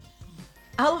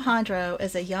Alejandro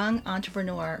is a young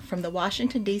entrepreneur from the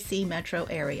Washington, D.C. metro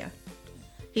area.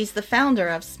 He's the founder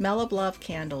of Smell of Love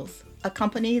Candles, a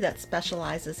company that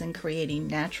specializes in creating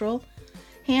natural,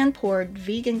 hand-poured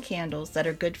vegan candles that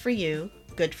are good for you,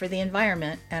 good for the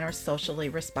environment, and are socially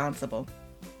responsible.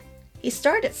 He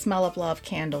started Smell of Love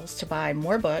Candles to buy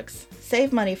more books,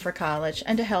 save money for college,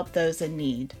 and to help those in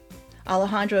need.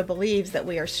 Alejandro believes that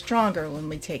we are stronger when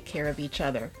we take care of each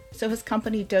other, so his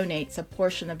company donates a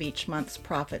portion of each month's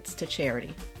profits to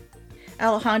charity.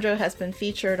 Alejandro has been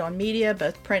featured on media,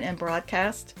 both print and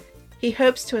broadcast. He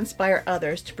hopes to inspire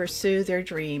others to pursue their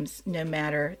dreams no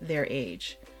matter their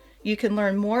age. You can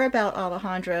learn more about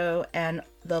Alejandro and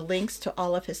the links to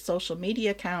all of his social media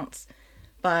accounts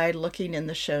by looking in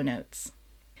the show notes.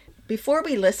 Before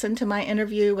we listen to my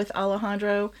interview with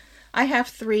Alejandro, I have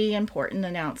 3 important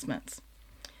announcements.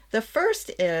 The first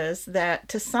is that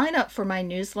to sign up for my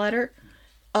newsletter,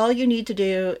 all you need to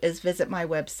do is visit my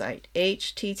website,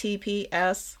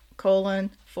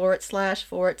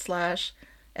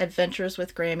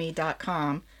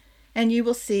 https://adventureswithgrammy.com, and you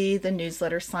will see the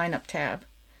newsletter sign up tab.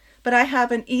 But I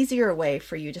have an easier way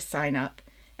for you to sign up,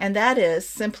 and that is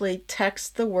simply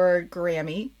text the word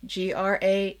Grammy,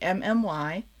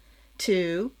 Grammy,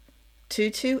 to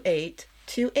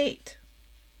 22828.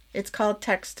 It's called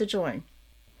Text to Join.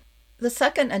 The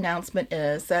second announcement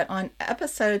is that on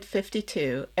episode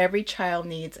 52, Every Child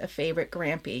Needs a Favorite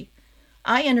Grampy,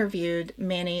 I interviewed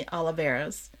Manny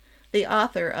Oliveras, the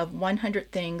author of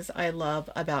 100 Things I Love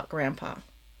About Grandpa.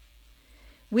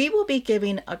 We will be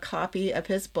giving a copy of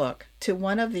his book to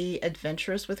one of the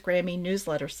Adventures with Grammy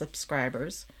newsletter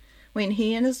subscribers when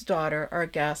he and his daughter are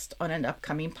guests on an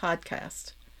upcoming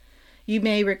podcast. You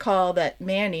may recall that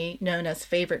Manny, known as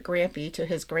Favorite Grampy to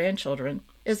his grandchildren,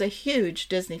 is a huge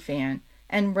Disney fan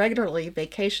and regularly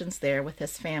vacations there with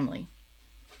his family.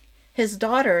 His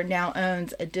daughter now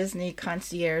owns a Disney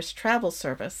concierge travel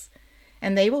service,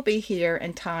 and they will be here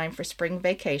in time for spring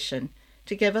vacation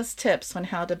to give us tips on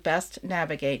how to best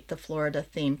navigate the Florida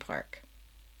theme park.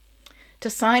 To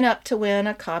sign up to win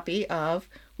a copy of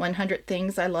 100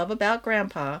 Things I Love About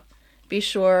Grandpa, be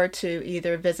sure to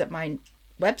either visit my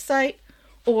website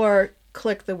or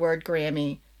click the word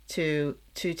Grammy to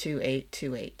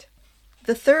 22828.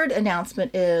 The third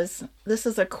announcement is, this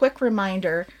is a quick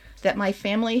reminder that my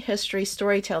family history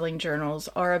storytelling journals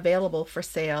are available for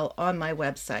sale on my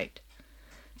website.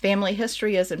 Family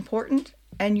history is important,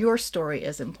 and your story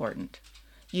is important.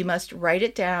 You must write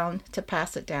it down to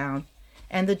pass it down,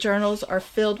 and the journals are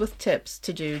filled with tips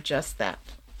to do just that.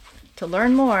 To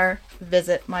learn more,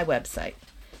 visit my website.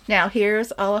 Now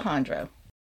here's Alejandro.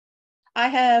 I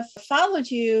have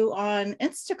followed you on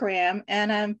Instagram,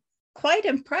 and I'm quite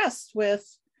impressed with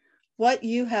what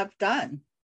you have done.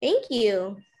 Thank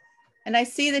you. And I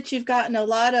see that you've gotten a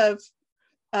lot of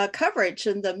coverage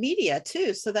in the media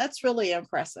too, so that's really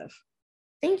impressive.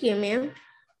 Thank you, ma'am.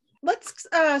 Let's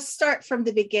start from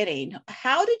the beginning.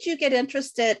 How did you get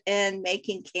interested in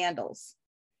making candles?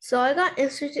 So I got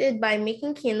interested by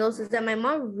making candles is that my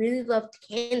mom really loved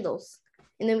candles.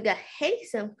 And then we got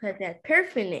headaches and put that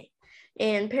paraffin in it.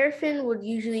 And paraffin would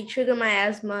usually trigger my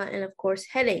asthma and, of course,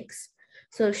 headaches.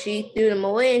 So she threw them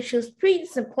away and she was pretty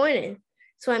disappointed.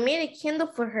 So I made a candle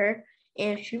for her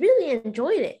and she really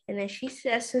enjoyed it. And then she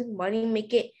suggested, why don't you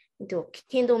make it into a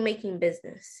candle making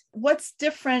business? What's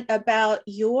different about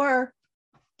your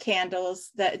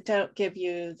candles that don't give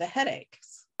you the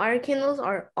headaches? Our candles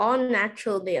are all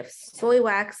natural. They have soy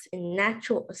wax and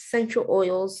natural essential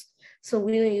oils. So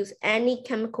we don't use any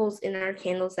chemicals in our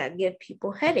candles that give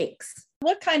people headaches.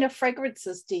 What kind of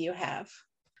fragrances do you have?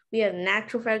 We have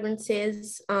natural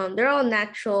fragrances. They're all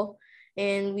natural.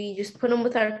 And we just put them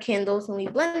with our candles and we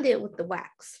blend it with the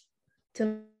wax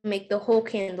to make the whole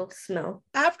candle smell.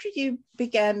 After you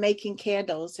began making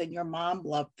candles and your mom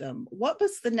loved them, what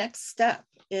was the next step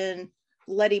in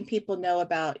letting people know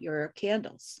about your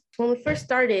candles? When we first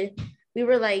started, we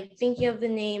were like thinking of the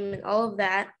name and all of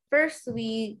that. First,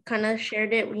 we kind of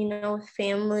shared it, with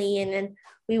family, and then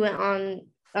we went on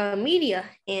media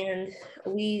and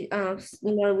we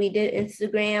did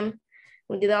Instagram.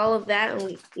 We did all of that,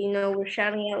 and we're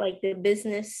shouting out like the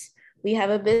business. We have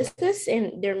a business,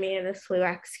 and they're made of soy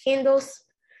wax candles.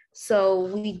 So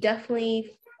we definitely,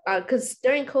 because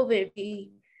during COVID,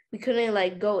 we couldn't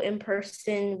like go in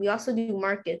person. We also do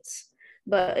markets,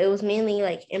 but it was mainly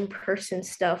like in-person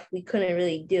stuff we couldn't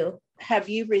really do. Have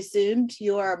you resumed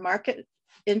your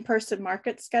in-person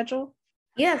market schedule?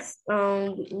 Yes,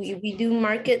 we do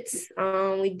markets.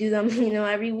 We do them,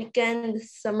 every weekend.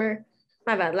 This summer,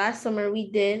 last summer we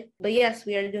did. But yes,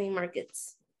 we are doing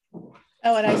markets.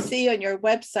 Oh, and I see on your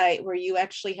website where you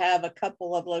actually have a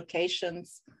couple of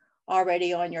locations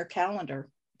already on your calendar.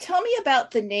 Tell me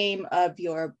about the name of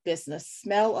your business,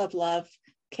 Smell of Love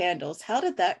Candles. How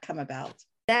did that come about?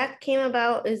 That came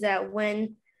about is that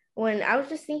when I was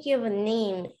just thinking of a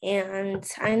name, and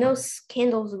I know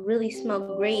candles really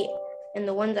smell great, and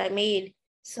the ones I made.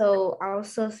 So I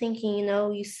was so thinking,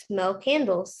 you smell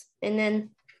candles, and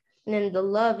then the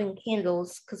love in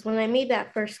candles. Because when I made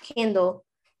that first candle,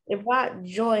 it brought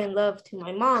joy and love to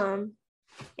my mom,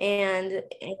 and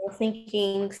I was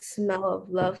thinking smell of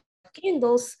love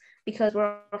candles because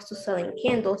we're also selling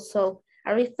candles. So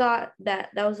I really thought that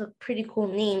that was a pretty cool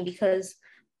name because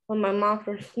when my mom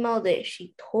first smelled it,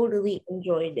 she totally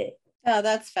enjoyed it. Oh,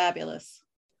 that's fabulous.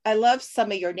 I love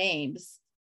some of your names.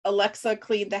 Alexa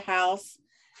cleaned the house,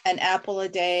 an apple a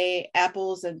day,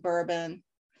 apples and bourbon.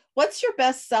 What's your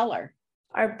best seller?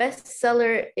 Our best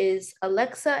seller is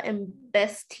Alexa and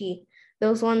Best Tea.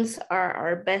 Those ones are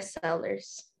our best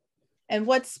sellers. And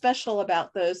what's special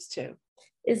about those two?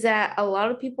 Is that a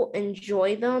lot of people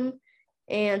enjoy them,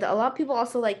 and a lot of people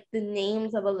also like the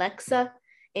names of Alexa,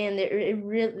 and they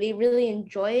really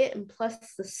enjoy it. And plus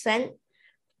the scent,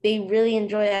 they really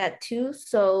enjoy that too.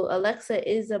 So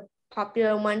Alexa is a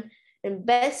popular one. And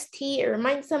Best Tea, it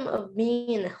reminds them of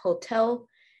being in a hotel,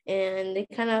 and they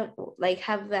kind of like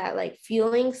have that like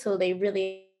feeling. So they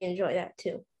really enjoy that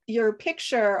too. Your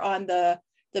picture on the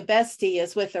bestie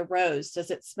is with a rose. Does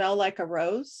it smell like a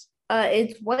rose?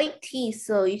 It's white tea,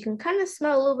 so you can kind of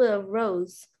smell a little bit of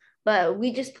rose, but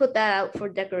we just put that out for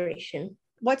decoration.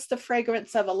 What's the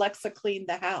fragrance of Alexa cleaned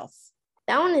the house?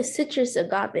 That one is citrus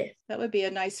agave. That would be a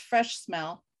nice fresh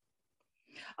smell.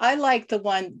 I like the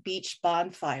one beach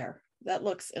bonfire. That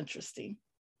looks interesting.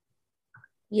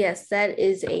 Yes, that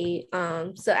is a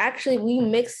so actually we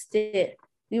mixed it.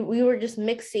 We were just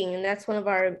mixing, and that's one of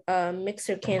our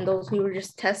mixer candles. We were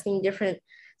just testing different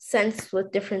scents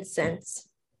with different scents.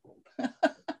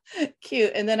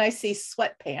 Cute. And then I see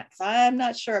sweatpants. I'm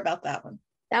not sure about that one.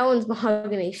 That one's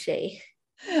mahogany shea.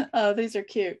 Oh, these are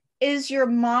cute. Is your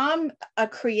mom a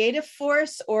creative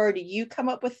force, or do you come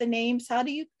up with the names? How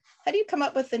do you come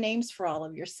up with the names for all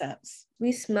of your scents?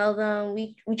 We smell them.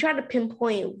 We try to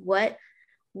pinpoint what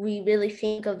we really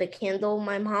think of the candle.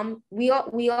 My mom, we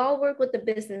all work with the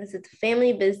business. It's a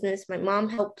family business. My mom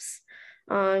helps.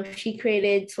 She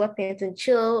created sweatpants and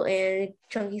chill and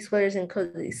chunky sweaters and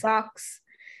cozy socks.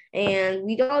 And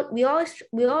we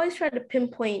always try to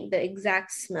pinpoint the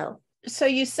exact smell. So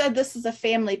you said this is a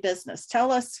family business.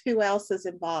 Tell us who else is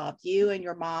involved, you and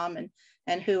your mom,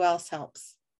 and who else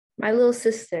helps. My little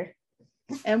sister,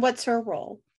 And what's her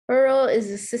role? her role is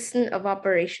assistant of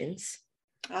operations.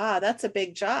 Ah, that's a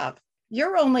big job.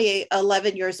 You're only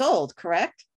 11 years old,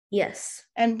 correct? Yes.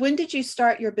 And when did you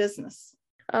start your business?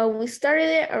 We started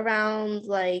it around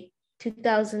like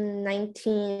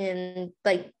 2019 and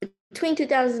like between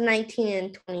 2019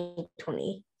 and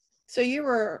 2020. So you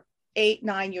were 8,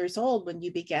 9 years old when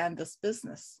you began this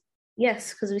business.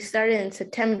 Yes, because we started in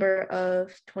September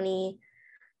of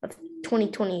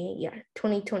 2020. Yeah,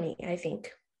 2020, I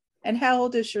think. And how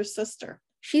old is your sister?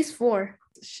 She's 4.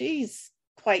 She's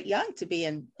quite young to be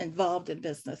involved in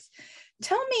business.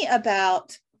 Tell me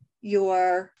about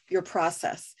your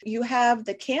process. You have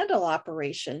the candle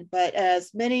operation, but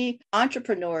as many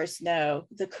entrepreneurs know,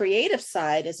 the creative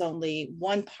side is only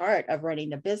one part of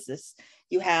running a business.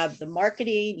 You have the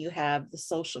marketing, you have the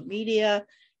social media,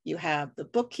 you have the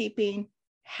bookkeeping.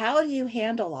 How do you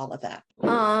handle all of that?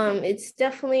 It's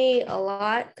definitely a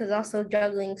lot because also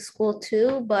juggling school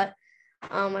too, but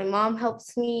my mom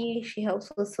helps me. She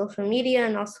helps with social media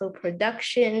and also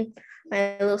production.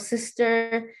 My little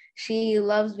sister, she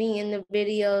loves being in the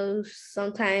videos.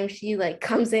 Sometimes she like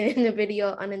comes in the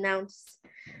video unannounced.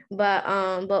 But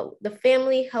the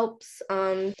family helps,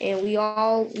 and we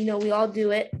all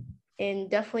do it. And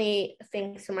definitely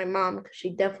thanks to my mom because she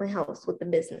definitely helps with the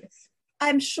business.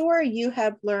 I'm sure you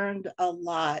have learned a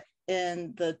lot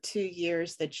in the 2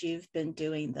 years that you've been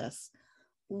doing this.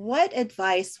 What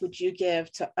advice would you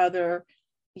give to other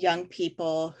young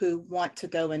people who want to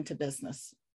go into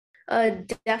business?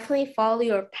 Definitely follow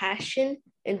your passion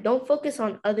and don't focus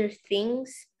on other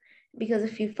things, because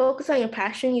if you focus on your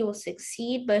passion, you will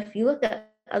succeed. But if you look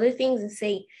at other things and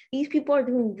say, these people are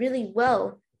doing really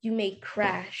well, you may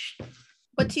crash.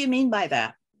 What do you mean by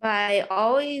that? By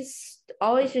always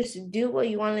just do what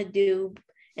you want to do,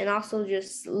 and also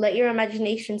just let your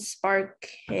imagination spark,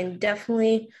 and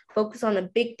definitely focus on the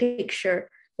big picture,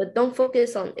 but don't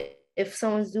focus on if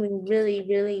someone's doing really,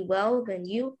 really well than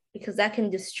you, because that can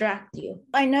distract you.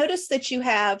 I noticed that you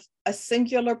have a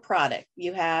singular product.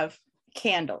 You have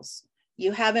candles.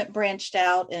 You haven't branched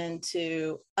out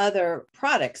into other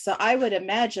products. So I would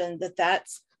imagine that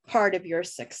that's part of your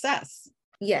success.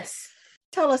 Yes.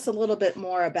 Tell us a little bit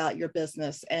more about your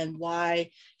business and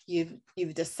why you've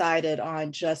decided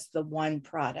on just the one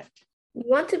product. We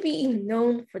want to be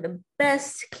known for the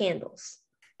best candles.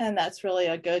 And that's really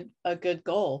a good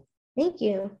goal. Thank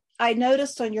you. I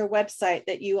noticed on your website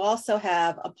that you also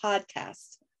have a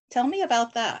podcast. Tell me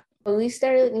about that. We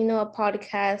started, a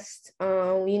podcast.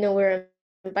 We're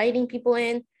inviting people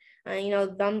in,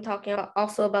 them talking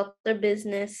also about their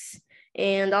business,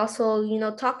 and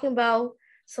also, talking about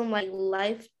some like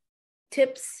life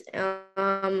tips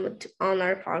on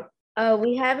our podcast.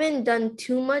 We haven't done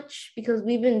too much because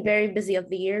we've been very busy of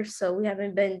the year, so we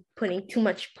haven't been putting too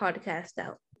much podcast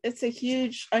out. It's a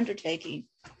huge undertaking.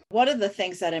 One of the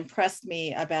things that impressed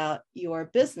me about your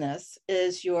business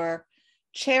is your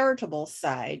charitable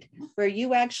side, where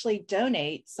you actually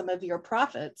donate some of your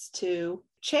profits to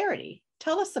charity.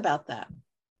 Tell us about that.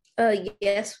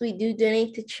 Yes, we do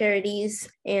donate to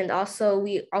charities, and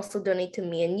we also donate to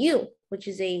Me and You, which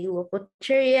is a local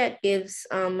charity that gives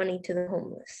money to the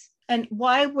homeless. And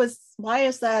why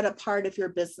is that a part of your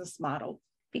business model?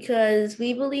 Because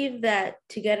we believe that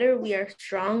together we are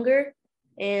stronger,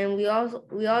 and we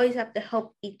always have to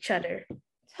help each other.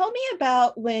 Tell me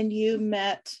about when you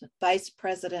met Vice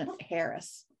President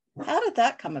Harris. How did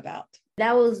that come about?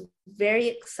 That was very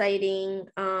exciting.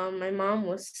 My mom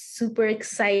was super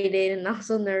excited and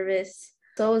also nervous.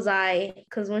 So was I,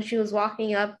 because when she was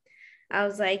walking up, I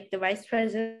was like, the vice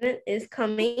president is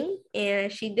coming.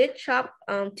 And she did chop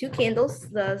 2 candles,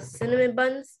 the cinnamon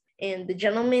buns and the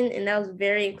gentleman. And that was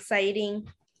very exciting.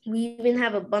 We even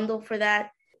have a bundle for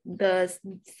that. The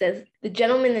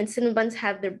gentleman and cinnamon buns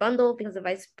have their bundle because the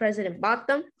vice president bought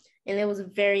them. And it was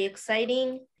very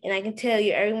exciting. And I can tell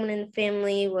you, everyone in the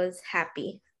family was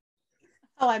happy.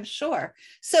 Oh, I'm sure.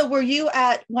 So were you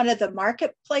at one of the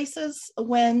marketplaces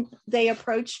when they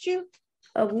approached you?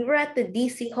 We were at the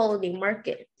DC Holiday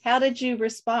Market. How did you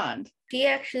respond? She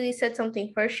actually said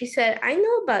something first. She said, I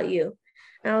know about you.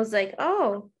 And I was like,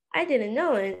 oh, I didn't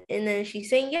know. And then she's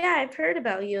saying, yeah, I've heard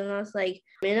about you. And I was like,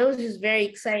 man, it was just very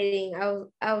exciting.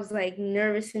 I was like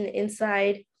nervous in the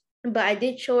inside, but I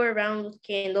did show her around with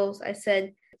candles. I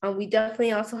said, we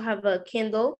definitely also have a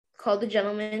candle called The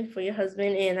Gentleman for your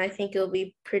husband, and I think it'll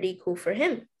be pretty cool for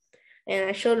him. And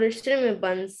I showed her cinnamon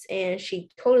buns, and she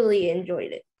totally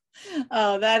enjoyed it.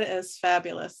 Oh, that is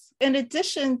fabulous. In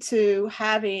addition to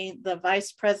having the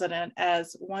vice president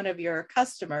as one of your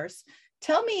customers,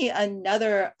 tell me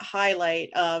another highlight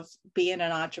of being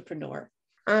an entrepreneur.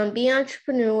 Being an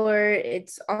entrepreneur,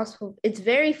 it's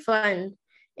very fun,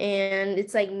 and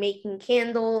it's like making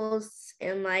candles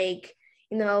and like,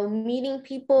 meeting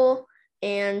people.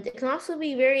 And it can also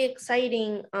be very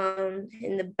exciting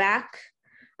in the back.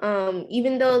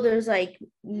 Even though there's like,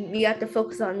 you have to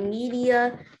focus on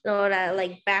media and all that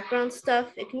like background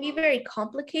stuff, it can be very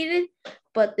complicated,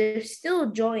 but there's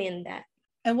still joy in that.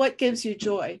 And what gives you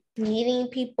joy? Meeting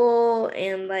people,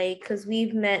 and like, because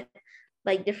we've met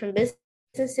like different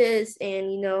businesses,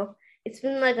 and it's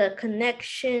been like a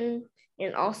connection.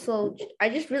 And also, I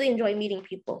just really enjoy meeting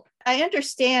people. I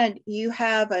understand you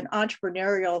have an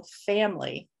entrepreneurial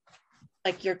family.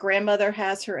 Like your grandmother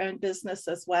has her own business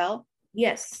as well?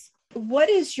 Yes. What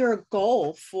is your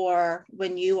goal for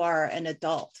when you are an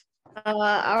adult?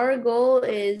 Our goal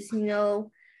is,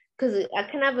 because I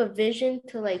can have a vision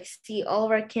to like see all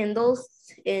of our candles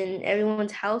in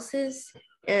everyone's houses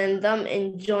and them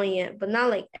enjoying it, but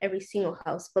not like every single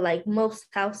house, but like most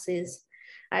houses.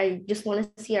 I just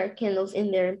want to see our candles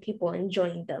in there and people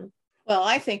enjoying them. Well,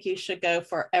 I think you should go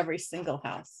for every single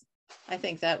house. I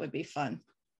think that would be fun.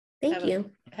 Thank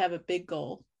you. Have a big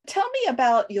goal. Tell me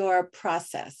about your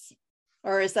process,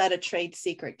 or is that a trade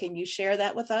secret? Can you share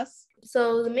that with us?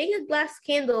 So to make a glass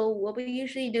candle, what we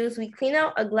usually do is we clean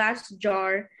out a glass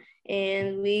jar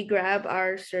and we grab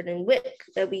our certain wick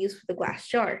that we use for the glass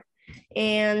jar.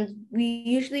 And we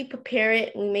usually prepare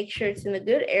it, and we make sure it's in a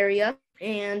good area,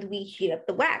 and we heat up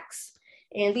the wax.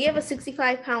 And we have a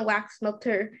 65-pound wax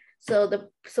melter. So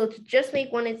to just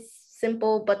make one, it's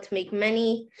simple, but to make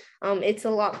many, it's a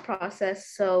lot process.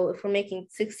 So if we're making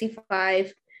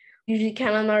 65, usually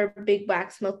count on our big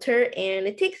wax melter, and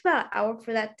it takes about an hour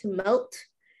for that to melt.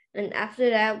 And after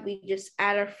that, we just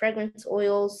add our fragrance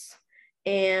oils,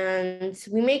 and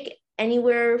we make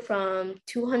anywhere from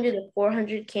 200 to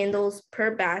 400 candles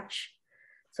per batch.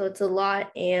 So it's a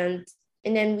lot. And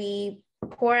then we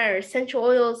pour our essential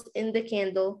oils in the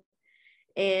candle,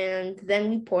 and then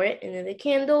we pour it into the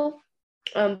candle.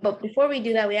 But before we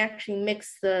do that, we actually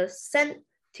mix the scent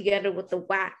together with the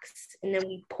wax, and then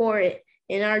we pour it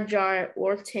in our jar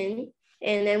or tin,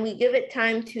 and then we give it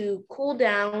time to cool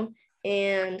down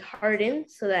and harden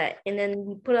and then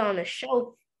we put it on a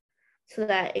shelf so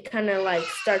that it kind of like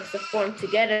starts to form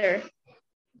together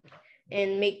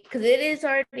and because it is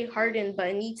already hardened, but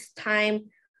it needs time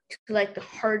to like to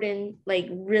harden like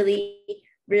really,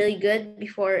 really good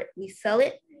before we sell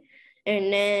it.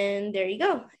 And then there you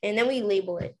go. And then we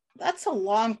label it. That's a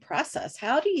long process.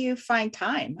 How do you find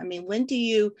time? I mean, when do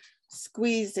you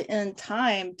squeeze in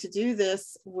time to do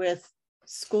this with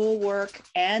schoolwork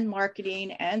and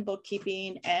marketing and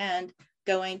bookkeeping and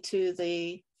going to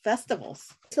the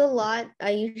festivals? It's a lot.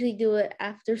 I usually do it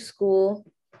after school.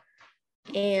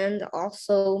 And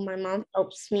also my mom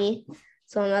helps me.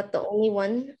 So I'm not the only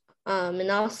one.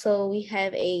 And also we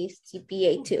have a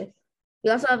CPA too. We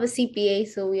also have a CPA,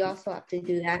 so we also have to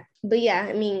do that. But yeah,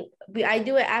 I mean, I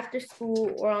do it after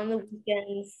school or on the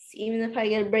weekends. Even if I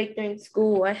get a break during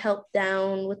school, I help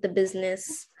down with the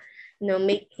business,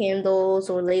 make candles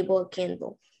or label a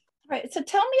candle. All right. So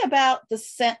tell me about the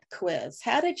scent quiz.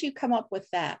 How did you come up with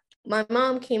that? My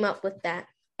mom came up with that.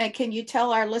 And can you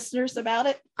tell our listeners about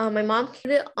it? My mom put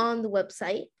it on the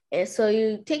website. And so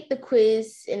you take the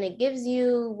quiz and it gives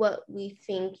you what we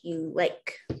think you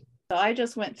like. So I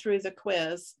just went through the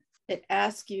quiz. It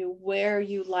asks you where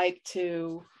you like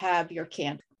to have your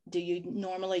candle. Do you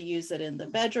normally use it in the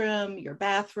bedroom, your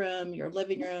bathroom, your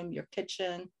living room, your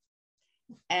kitchen?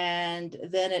 And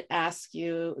then it asks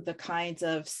you the kinds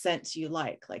of scents you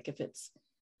like if it's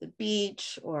the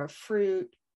beach or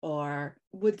fruit or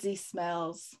woodsy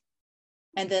smells.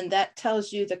 And then that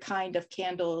tells you the kind of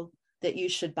candle that you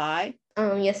should buy.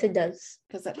 Yes, it does.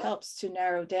 Because it helps to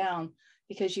narrow down,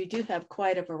 because you do have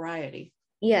quite a variety.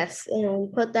 Yes, and we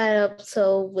put that up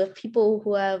so with people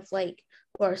who are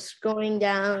scrolling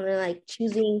down and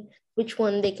choosing which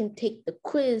one they can take the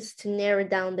quiz to narrow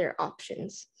down their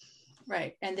options.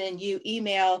 Right. And then you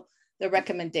email the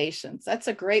recommendations. That's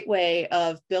a great way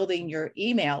of building your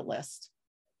email list.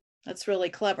 That's really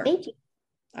clever. Thank you.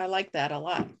 I like that a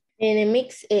lot. And it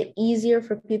makes it easier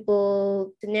for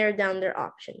people to narrow down their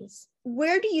options.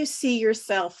 Where do you see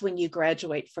yourself when you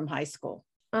graduate from high school?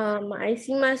 I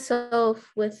see myself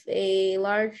with a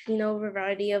large,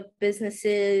 variety of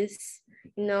businesses,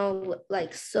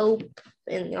 like soap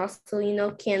and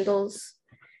also, candles.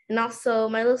 And also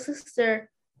my little sister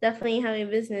definitely having a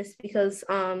business because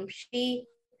she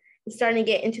is starting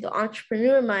to get into the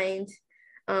entrepreneur mind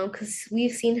because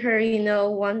we've seen her,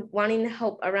 wanting to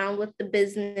help around with the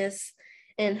business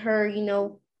and her,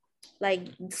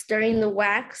 stirring the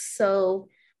wax. So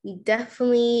I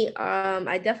definitely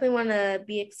want to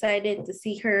be excited to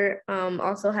see her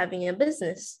also having a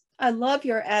business. I love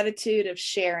your attitude of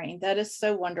sharing. That is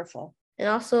so wonderful. And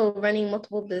also running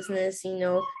multiple business,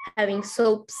 having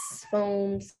soaps,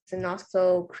 foams, and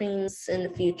also creams in the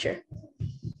future.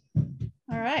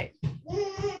 All right.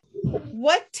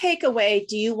 What takeaway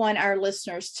do you want our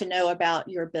listeners to know about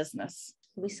your business?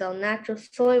 We sell natural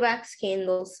soy wax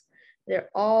candles.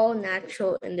 They're all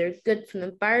natural and they're good for the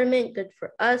environment, good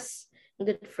for us, and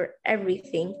good for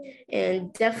everything.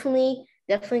 And definitely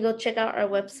go check out our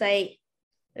website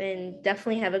and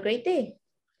definitely have a great day.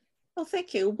 Well,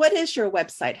 thank you. What is your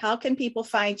website? How can people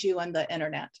find you on the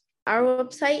internet? Our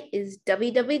website is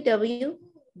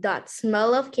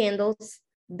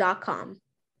www.smellofcandles.com.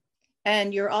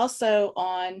 And you're also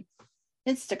on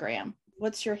Instagram.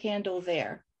 What's your handle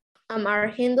there? Our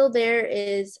handle there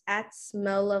is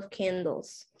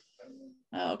 @smellofcandles.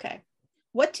 Oh, okay.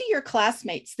 What do your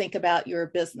classmates think about your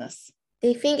business?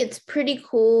 They think it's pretty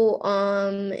cool,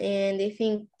 and they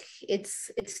think it's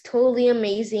totally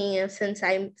amazing. And since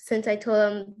I told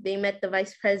them they met the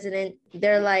vice president,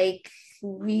 they're like,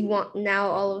 we want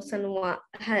now all of a sudden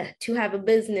to have a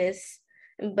business.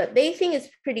 But they think it's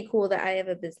pretty cool that I have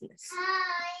a business.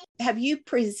 Have you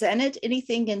presented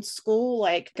anything in school,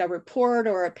 like a report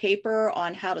or a paper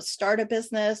on how to start a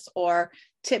business or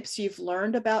tips you've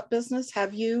learned about business?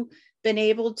 Have you been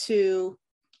able to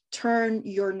turn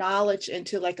your knowledge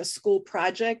into like a school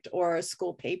project or a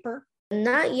school paper?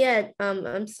 Not yet.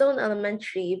 I'm still in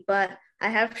elementary, but I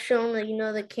have shown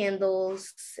the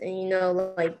candles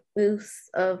and booths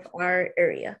of our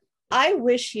area. I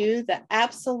wish you the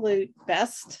absolute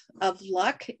best of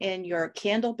luck in your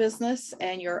candle business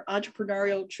and your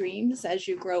entrepreneurial dreams as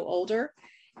you grow older.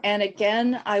 And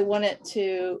again, I wanted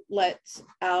to let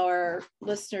our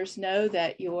listeners know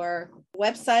that your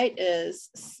website is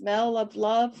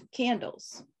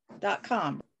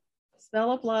smelloflovecandles.com.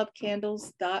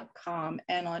 smelloflovecandles.com.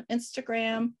 And on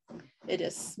Instagram, it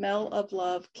is Smell of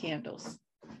Love Candles.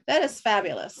 That is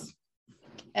fabulous.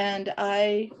 And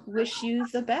I wish you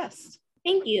the best.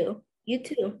 Thank you. You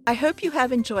too. I hope you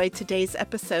have enjoyed today's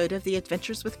episode of the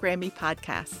Adventures with Grammy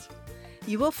podcast.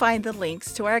 You will find the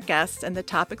links to our guests and the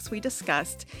topics we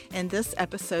discussed in this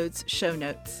episode's show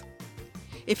notes.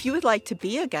 If you would like to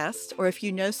be a guest, or if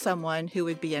you know someone who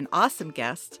would be an awesome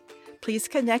guest, please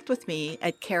connect with me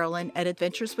at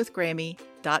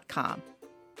Carolyn@adventureswithgrammy.com.